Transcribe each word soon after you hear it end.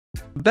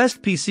The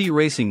best PC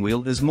racing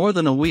wheel is more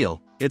than a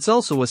wheel, it's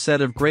also a set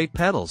of great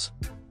pedals.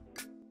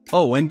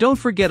 Oh, and don't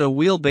forget a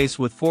wheelbase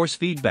with force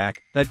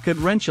feedback that could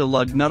wrench a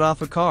lug nut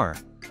off a car.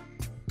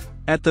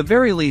 At the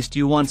very least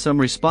you want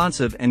some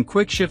responsive and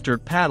quick shifter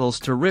paddles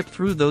to rip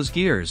through those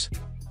gears.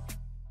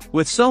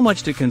 With so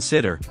much to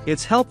consider,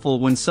 it's helpful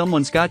when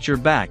someone's got your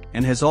back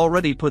and has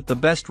already put the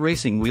best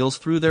racing wheels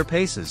through their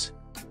paces.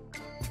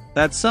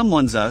 That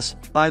someone's us,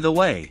 by the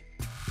way.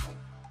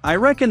 I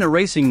reckon a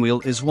racing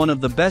wheel is one of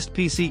the best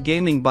PC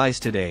gaming buys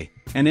today,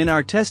 and in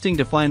our testing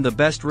to find the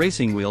best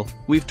racing wheel,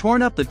 we've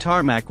torn up the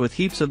tarmac with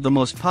heaps of the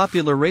most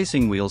popular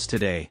racing wheels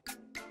today.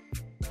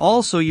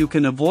 Also, you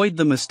can avoid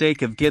the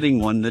mistake of getting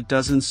one that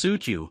doesn't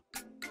suit you.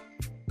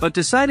 But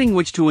deciding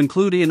which to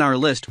include in our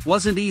list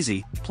wasn't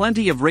easy.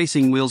 Plenty of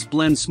racing wheels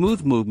blend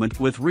smooth movement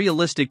with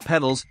realistic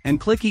pedals and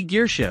clicky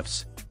gear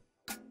shifts.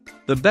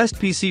 The best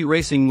PC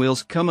racing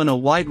wheels come in a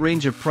wide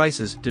range of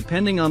prices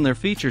depending on their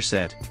feature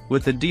set,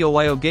 with the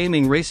DOYO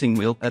gaming racing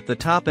wheel at the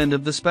top end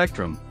of the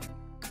spectrum.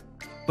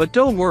 But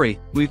don't worry,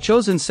 we've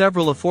chosen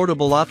several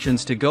affordable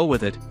options to go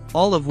with it,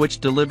 all of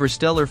which deliver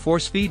stellar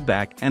force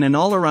feedback and an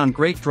all-around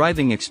great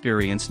driving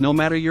experience no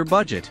matter your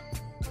budget.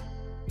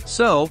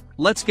 So,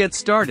 let's get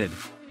started.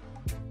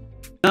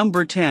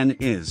 Number 10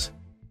 is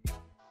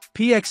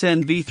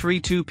PXN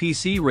V32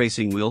 PC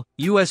Racing Wheel,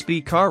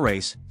 USB Car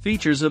Race.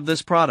 Features of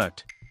this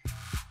product.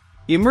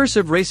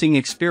 Immersive racing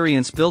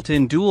experience.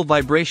 Built-in dual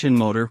vibration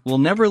motor will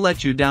never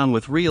let you down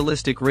with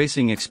realistic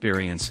racing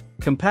experience,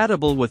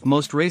 compatible with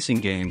most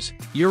racing games,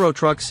 Euro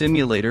Truck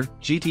Simulator,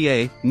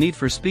 GTA, Need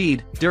for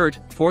Speed, Dirt,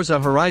 Forza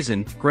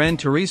Horizon, Gran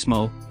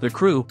Turismo, The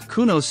Crew,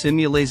 Kuno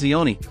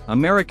Simulazione,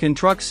 American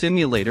Truck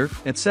Simulator,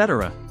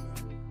 etc.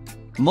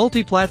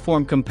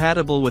 Multi-platform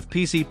compatible with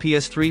PC,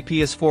 PS3,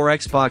 PS4,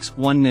 Xbox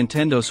One,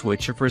 Nintendo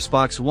Switch or for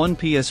Xbox One,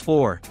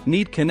 PS4.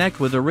 Need connect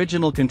with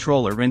original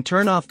controller and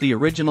turn off the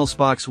original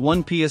Xbox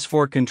One,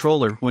 PS4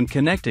 controller when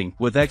connecting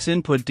with X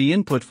input D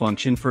input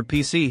function for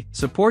PC.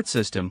 Support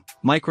system,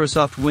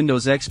 Microsoft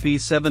Windows XP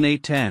 7,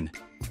 8, 10.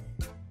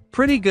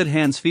 Pretty good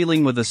hands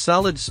feeling with a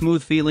solid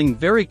smooth feeling,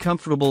 very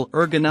comfortable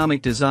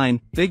ergonomic design,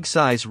 big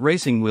size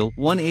racing wheel,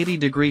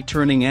 180-degree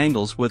turning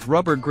angles with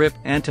rubber grip,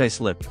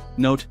 anti-slip.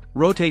 Note,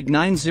 rotate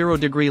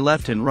 90-degree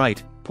left and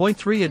right,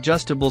 0.3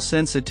 adjustable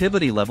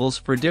sensitivity levels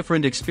for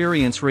different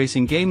experience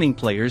racing gaming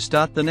players.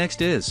 The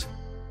next is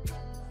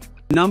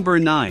Number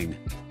 9.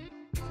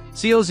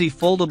 COZ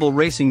Foldable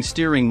Racing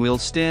Steering Wheel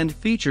Stand.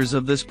 Features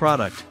of this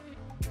product.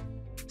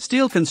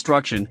 Steel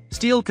construction.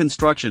 Steel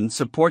construction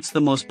supports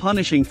the most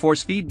punishing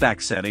force feedback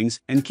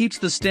settings and keeps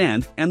the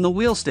stand and the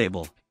wheel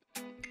stable.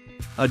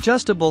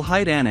 Adjustable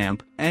height and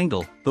amp,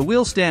 angle. The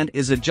wheel stand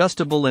is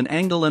adjustable in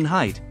angle and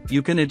height.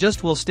 You can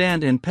adjust wheel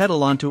stand and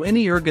pedal onto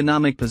any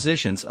ergonomic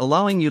positions,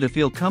 allowing you to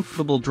feel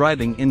comfortable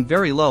driving in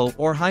very low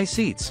or high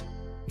seats.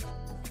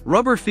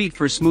 Rubber feet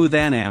for smooth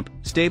and amp,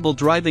 stable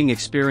driving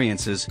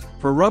experiences.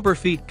 For rubber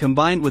feet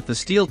combined with the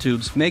steel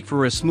tubes make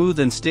for a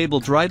smooth and stable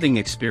driving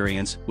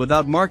experience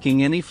without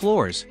marking any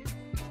floors.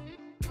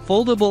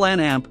 Foldable and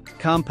amp,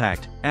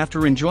 compact.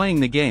 After enjoying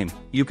the game,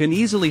 you can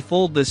easily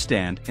fold this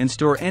stand and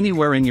store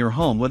anywhere in your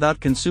home without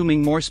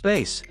consuming more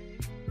space.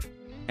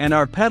 And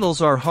our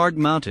pedals are hard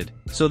mounted,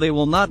 so they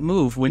will not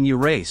move when you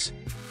race.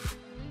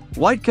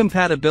 Wide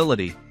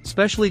compatibility,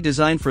 specially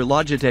designed for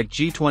Logitech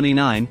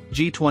G29,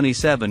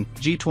 G27,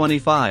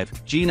 G25,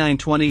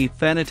 G920,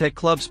 Fanatec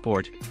Club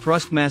Sport,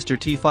 Thrustmaster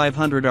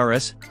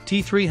T500RS,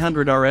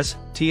 T300RS,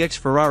 TX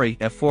Ferrari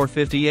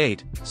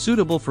F458,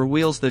 suitable for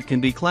wheels that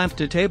can be clamped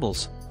to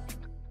tables.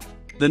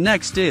 The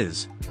next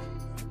is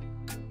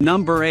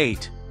Number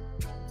 8.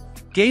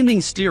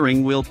 Gaming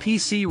Steering Wheel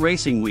PC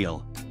Racing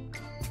Wheel.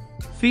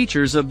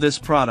 Features of this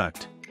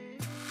product.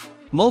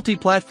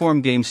 Multi-platform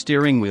game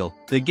steering wheel.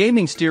 The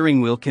gaming steering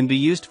wheel can be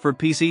used for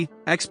PC,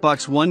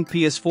 Xbox One,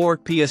 PS4,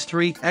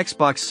 PS3,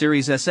 Xbox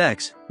Series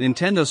SX,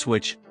 Nintendo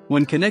Switch.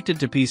 When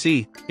connected to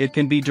PC, it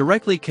can be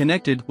directly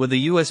connected with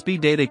a USB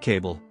data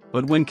cable,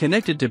 but when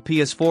connected to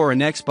PS4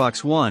 and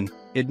Xbox One,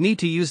 it need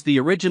to use the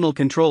original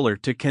controller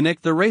to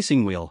connect the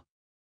racing wheel.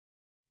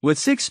 With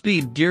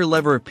 6-speed gear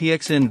lever.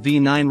 PXN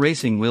V9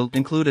 racing wheel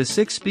include a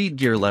 6-speed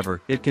gear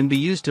lever. It can be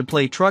used to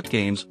play truck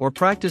games or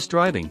practice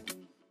driving.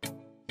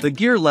 The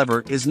gear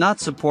lever is not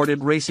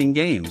supported racing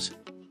games.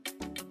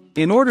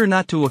 In order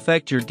not to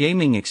affect your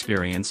gaming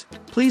experience,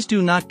 please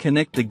do not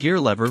connect the gear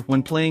lever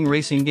when playing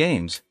racing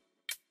games.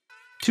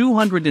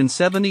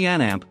 270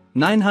 amp,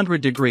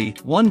 900 degree,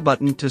 one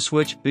button to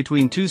switch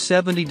between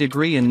 270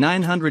 degree and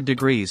 900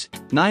 degrees.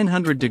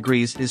 900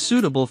 degrees is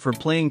suitable for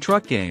playing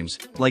truck games,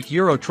 like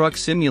Euro Truck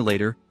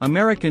Simulator,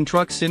 American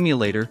Truck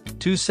Simulator.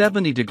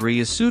 270 degree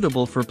is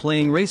suitable for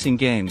playing racing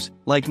games,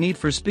 like Need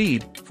for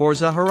Speed,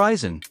 Forza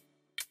Horizon.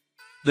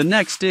 The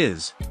next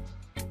is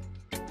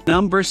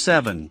Number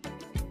 7.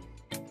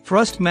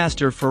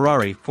 Thrustmaster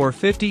Ferrari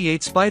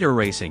 458 Spider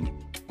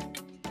Racing.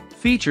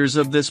 Features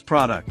of this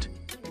product.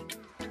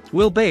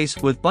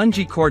 Wheelbase with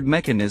bungee cord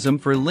mechanism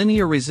for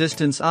linear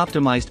resistance.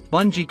 Optimized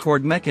bungee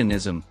cord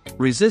mechanism.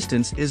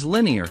 Resistance is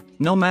linear,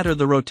 no matter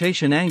the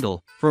rotation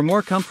angle, for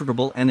more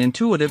comfortable and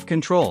intuitive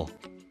control.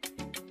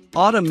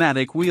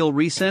 Automatic wheel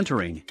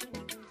recentering.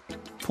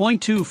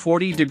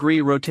 0.240-degree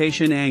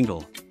rotation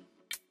angle.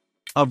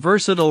 A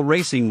versatile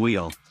racing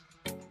wheel.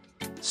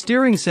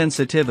 Steering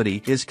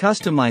sensitivity is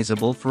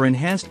customizable for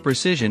enhanced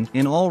precision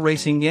in all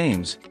racing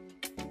games.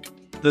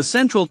 The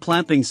central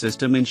clamping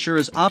system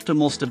ensures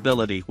optimal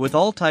stability with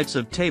all types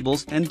of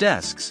tables and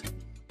desks.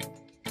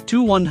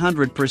 Two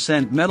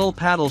 100% metal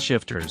paddle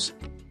shifters.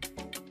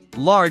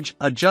 Large,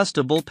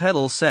 adjustable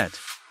pedal set.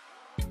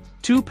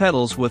 2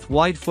 pedals with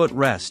wide foot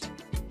rest.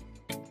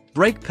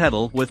 Brake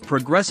pedal with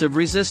progressive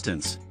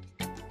resistance.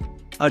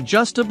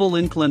 Adjustable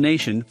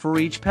inclination for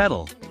each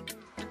pedal.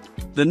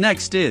 The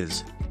next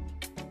is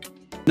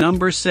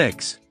Number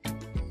 6.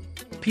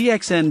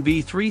 PXN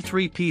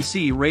V33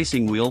 PC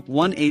Racing Wheel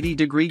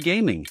 180-degree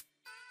Gaming.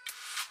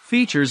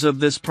 Features of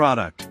this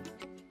product.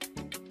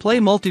 Play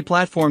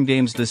multi-platform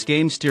games. This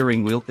game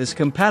steering wheel is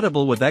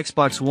compatible with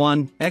Xbox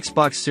One,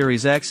 Xbox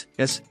Series X,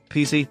 S,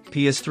 PC,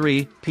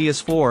 PS3,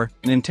 PS4,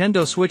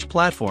 Nintendo Switch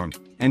platform,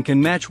 and can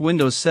match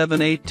Windows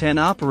 7, 8, 10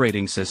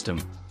 operating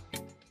system.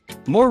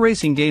 More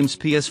racing games.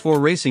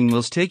 PS4 racing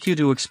wheels take you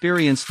to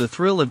experience the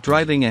thrill of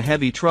driving a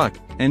heavy truck,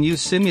 and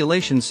use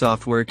simulation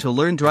software to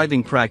learn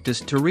driving practice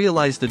to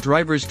realize the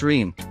driver's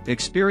dream.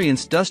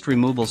 Experience Dust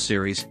Removal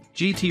Series,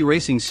 GT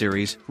Racing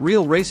Series,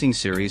 Real Racing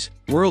Series,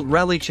 World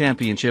Rally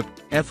Championship,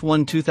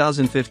 F1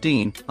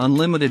 2015,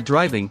 Unlimited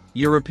Driving,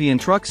 European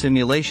Truck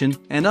Simulation,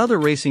 and other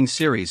racing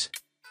series.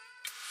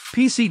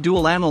 PC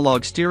Dual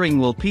Analog Steering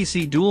Wheel.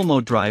 PC Dual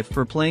Mode Drive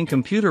for playing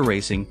computer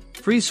racing,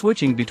 free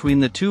switching between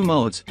the two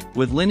modes,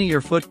 with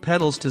linear foot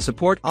pedals to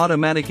support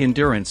automatic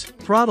endurance,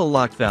 throttle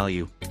lock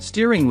value,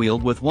 steering wheel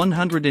with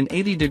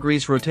 180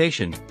 degrees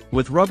rotation,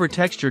 with rubber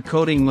texture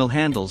coating wheel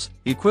handles,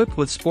 equipped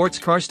with sports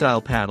car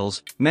style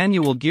paddles,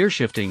 manual gear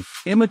shifting,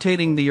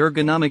 imitating the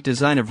ergonomic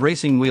design of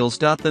racing wheels.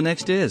 The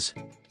next is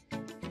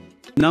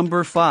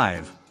Number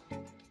 5.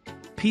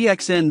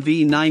 PXN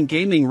V9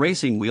 Gaming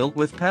Racing Wheel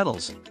with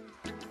pedals.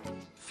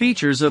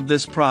 Features of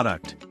this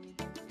product.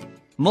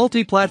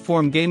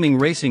 Multi-platform gaming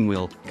racing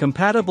wheel,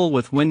 compatible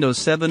with Windows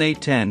 7, 8,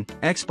 10,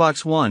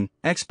 Xbox One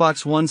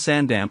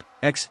Sandamp,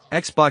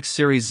 Xbox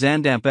Series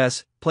Xandamp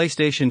S,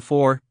 PlayStation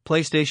 4,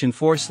 PlayStation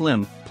 4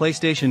 Slim,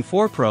 PlayStation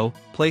 4 Pro,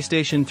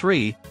 PlayStation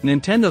 3,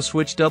 Nintendo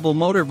Switch. Double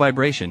motor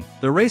vibration.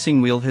 The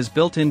racing wheel has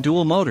built-in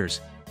dual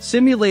motors,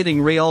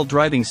 simulating real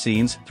driving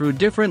scenes through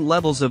different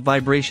levels of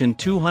vibration.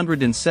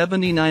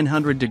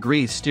 270-900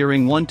 degrees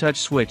steering. One-touch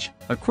switch.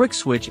 A quick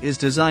switch is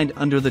designed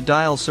under the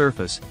dial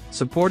surface,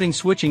 supporting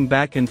switching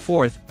back and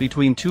forth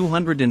between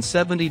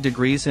 270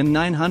 degrees and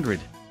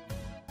 900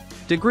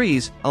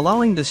 degrees,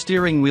 allowing the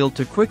steering wheel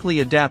to quickly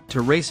adapt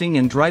to racing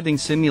and driving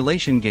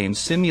simulation games.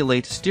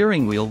 Simulate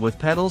steering wheel with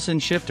pedals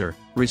and shifter,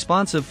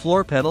 responsive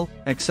floor pedal,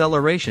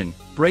 acceleration,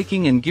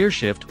 braking and gear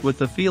shift with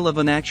the feel of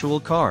an actual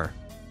car.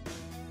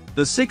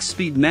 The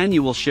 6-speed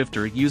manual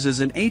shifter uses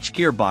an H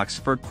gearbox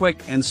for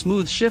quick and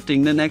smooth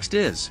shifting. The next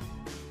is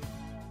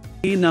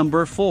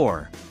Number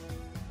 4.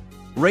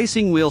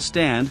 Racing Wheel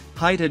Stand,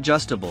 Height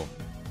Adjustable.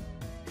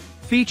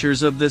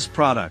 Features of this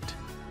product.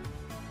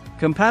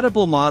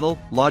 Compatible model,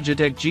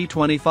 Logitech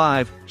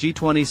G25,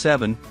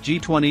 G27,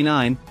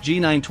 G29,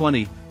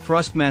 G920,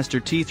 Thrustmaster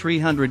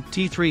T300,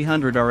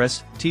 T300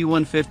 RS,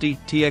 T150,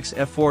 TX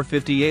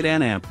F458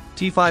 Anamp,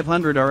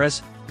 T500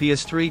 RS,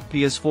 PS3,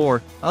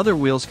 PS4, other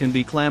wheels can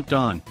be clamped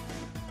on.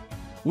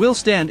 Wheel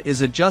stand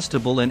is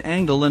adjustable in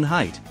angle and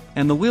height,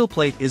 and the wheel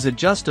plate is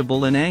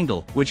adjustable in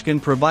angle, which can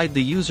provide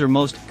the user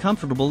most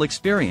comfortable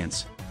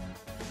experience.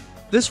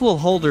 This wheel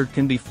holder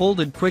can be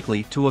folded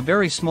quickly to a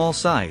very small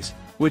size,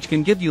 which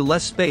can give you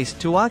less space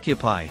to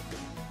occupy.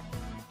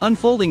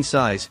 Unfolding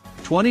size,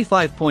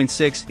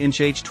 25.6-inch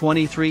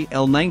H23L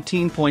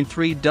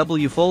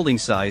 19.3W. Folding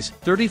size,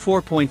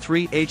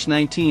 34.3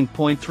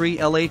 H19.3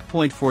 L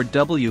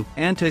 8.4W.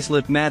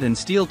 Anti-slip mat and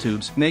steel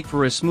tubes make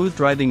for a smooth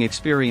driving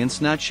experience,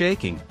 not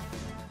shaking.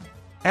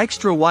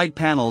 Extra wide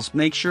panels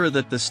make sure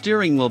that the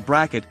steering wheel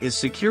bracket is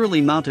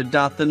securely mounted.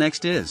 The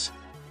next is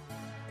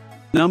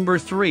Number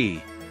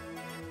 3.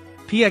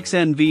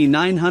 PXN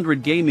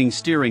V900 Gaming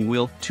Steering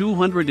Wheel,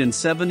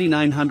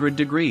 270-900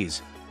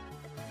 degrees.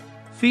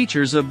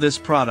 Features of this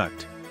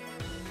product.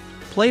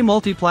 Play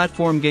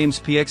multi-platform games.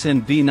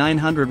 PXN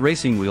V900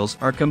 racing wheels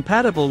are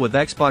compatible with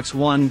Xbox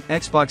One,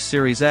 Xbox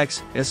Series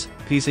X, S,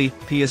 PC,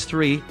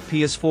 PS3,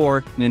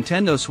 PS4,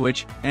 Nintendo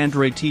Switch,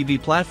 Android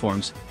TV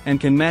platforms,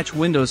 and can match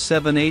Windows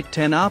 7, 8,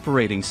 10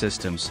 operating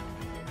systems.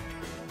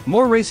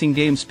 More racing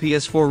games.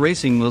 PS4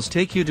 racing wheels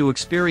take you to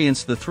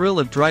experience the thrill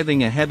of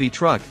driving a heavy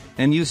truck,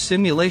 and use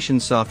simulation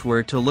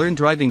software to learn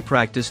driving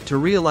practice to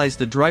realize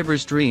the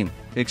driver's dream.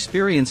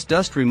 Experience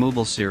Dust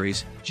Removal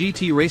Series,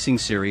 GT Racing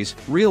Series,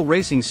 Real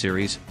Racing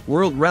Series,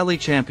 World Rally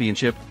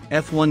Championship,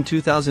 F1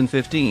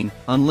 2015,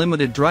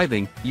 Unlimited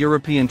Driving,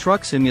 European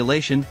Truck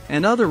Simulation,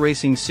 and other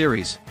racing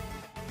series.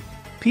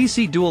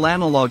 PC Dual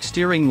Analog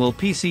Steering Wheel.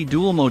 PC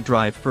Dual Mode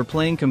Drive for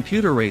playing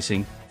computer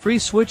racing, free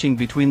switching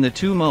between the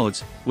two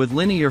modes, with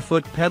linear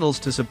foot pedals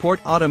to support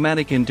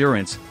automatic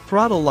endurance,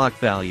 throttle lock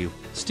value,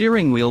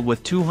 steering wheel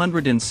with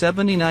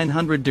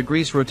 270/900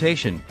 degrees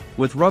rotation,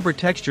 with rubber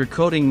texture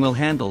coating wheel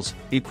handles,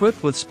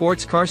 equipped with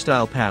sports car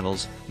style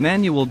paddles,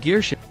 manual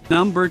gear shift.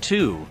 Number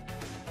 2.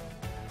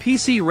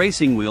 PC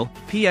Racing Wheel,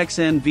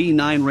 PXN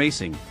V9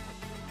 Racing.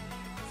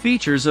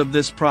 Features of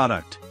this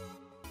product: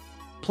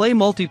 Play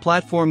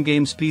multi-platform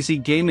games.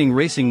 PC gaming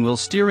racing wheel,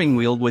 steering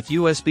wheel with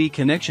USB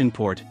connection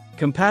port,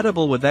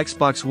 compatible with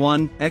Xbox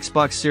One,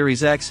 Xbox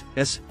Series X,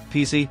 S,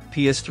 PC,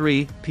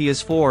 PS3,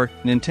 PS4,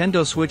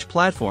 Nintendo Switch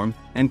platform,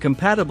 and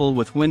compatible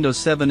with Windows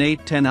 7,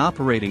 8, 10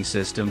 operating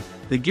system.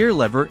 The gear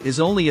lever is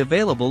only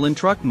available in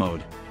truck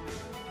mode.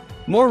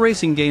 More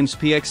racing games.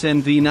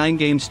 PXN V9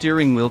 game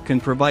steering wheel can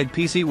provide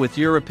PC with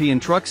European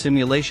Truck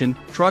Simulation,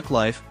 Truck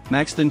Life,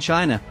 Maxton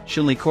China,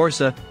 Chile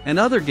Corsa, and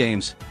other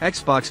games.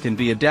 Xbox can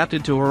be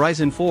adapted to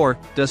Horizon 4,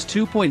 Dust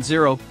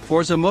 2.0,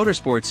 Forza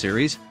Motorsport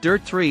Series,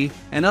 Dirt 3,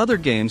 and other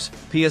games.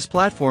 PS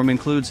platform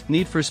includes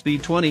Need for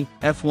Speed 20,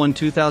 F1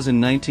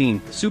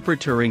 2019, Super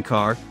Touring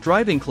Car,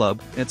 Driving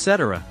Club,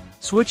 etc.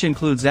 Switch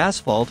includes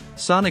Asphalt,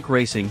 Sonic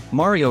Racing,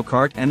 Mario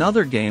Kart, and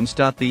other games.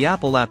 The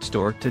Apple App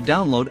Store to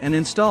download and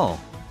install.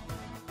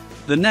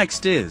 The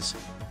next is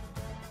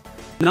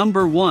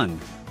Number 1.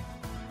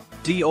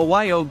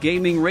 DOYO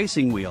Gaming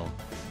Racing Wheel.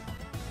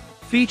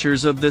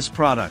 Features of this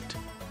product: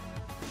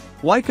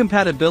 Y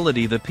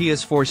compatibility. The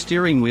PS4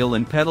 steering wheel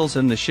and pedals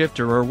and the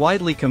shifter are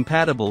widely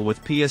compatible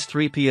with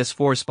PS3,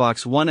 PS4,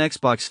 Xbox One,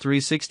 Xbox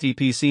 360,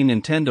 PC,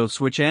 Nintendo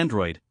Switch,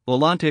 Android,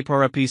 Volante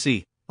para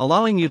PC,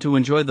 allowing you to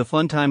enjoy the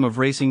fun time of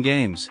racing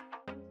games.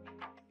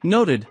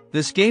 Noted,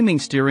 this gaming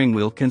steering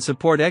wheel can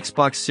support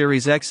Xbox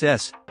Series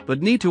XS,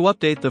 but need to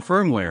update the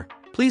firmware.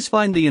 Please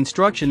find the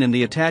instruction in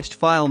the attached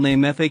file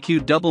name.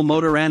 FAQ: double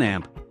motor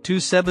Anamp,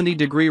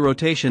 270-degree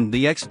rotation.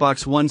 The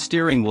Xbox One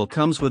steering wheel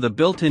comes with a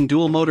built-in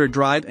dual motor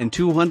drive and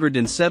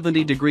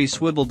 270-degree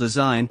swivel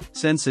design,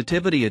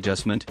 sensitivity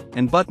adjustment,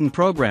 and button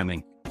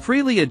programming.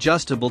 Freely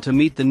adjustable to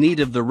meet the need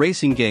of the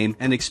racing game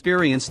and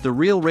experience the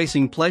real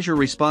racing pleasure.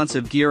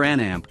 Responsive gear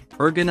Anamp,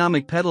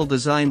 ergonomic pedal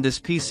design. This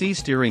PC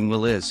steering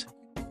wheel is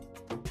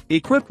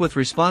equipped with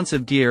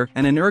responsive gear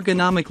and an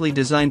ergonomically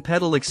designed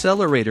pedal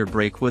accelerator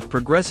brake with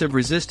progressive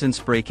resistance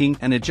braking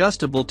and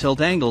adjustable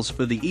tilt angles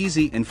for the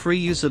easy and free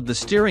use of the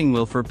steering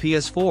wheel for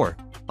PS4,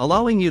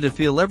 allowing you to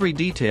feel every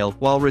detail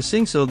while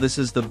racing. So this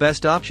is the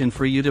best option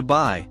for you to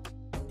buy.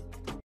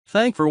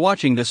 Thanks for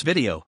watching this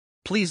video.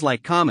 Please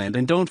like, comment,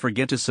 and don't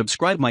forget to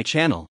subscribe my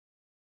channel.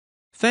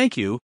 Thank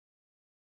you.